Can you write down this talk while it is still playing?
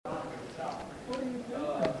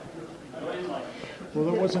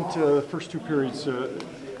Well, it wasn't the first two periods a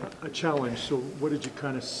challenge, so what did you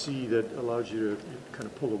kind of see that allowed you to kind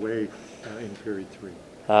of pull away in period three?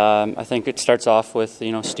 I think it starts off with,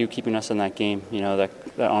 Stu keeping us in that game. That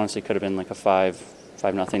honestly could have been like a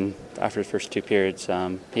 5-0 after the first two periods.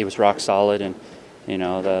 He was rock solid, and,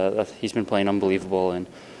 he's been playing unbelievable. And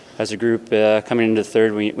as a group, coming into the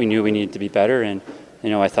third, we knew we needed to be better, and,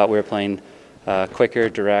 I thought we were playing quicker,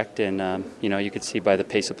 direct, and, you could see by the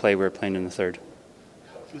pace of play we were playing in the third.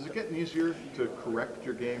 Is it getting easier to correct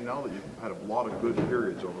your game now that you've had a lot of good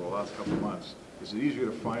periods over the last couple of months? Is it easier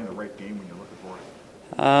to find the right game when you're looking for it?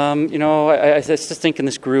 I just think in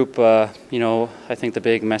this group, I think the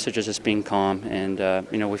big message is just being calm. And,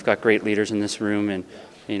 we've got great leaders in this room. And,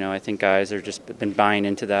 I think guys are just been buying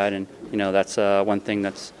into that. And, that's one thing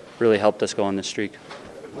that's really helped us go on this streak.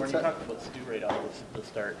 When you talk about Stu right off the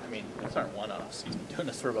start, I mean, these aren't one-offs. He's been doing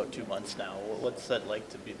this for about 2 months now. What's that like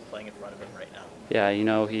to be playing in front of him right now? Yeah,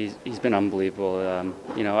 he's been unbelievable.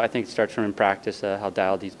 I think it starts from in practice, how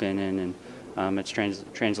dialed he's been in, and it's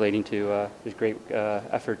translating to his great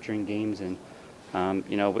effort during games. And,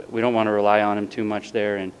 we don't want to rely on him too much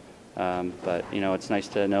there. And but, it's nice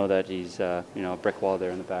to know that he's, a brick wall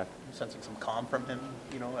there in the back. You're sensing some calm from him,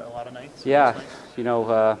 a lot of nights? Yeah,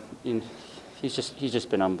 he's just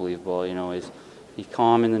been unbelievable. He's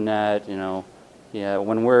calm in the net.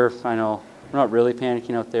 When we're not really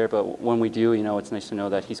panicking out there, but when we do, it's nice to know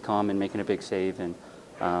that he's calm and making a big save. And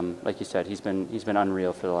like you said, he's been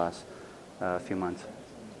unreal for the last few months.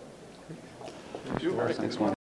 Thank you. Thanks,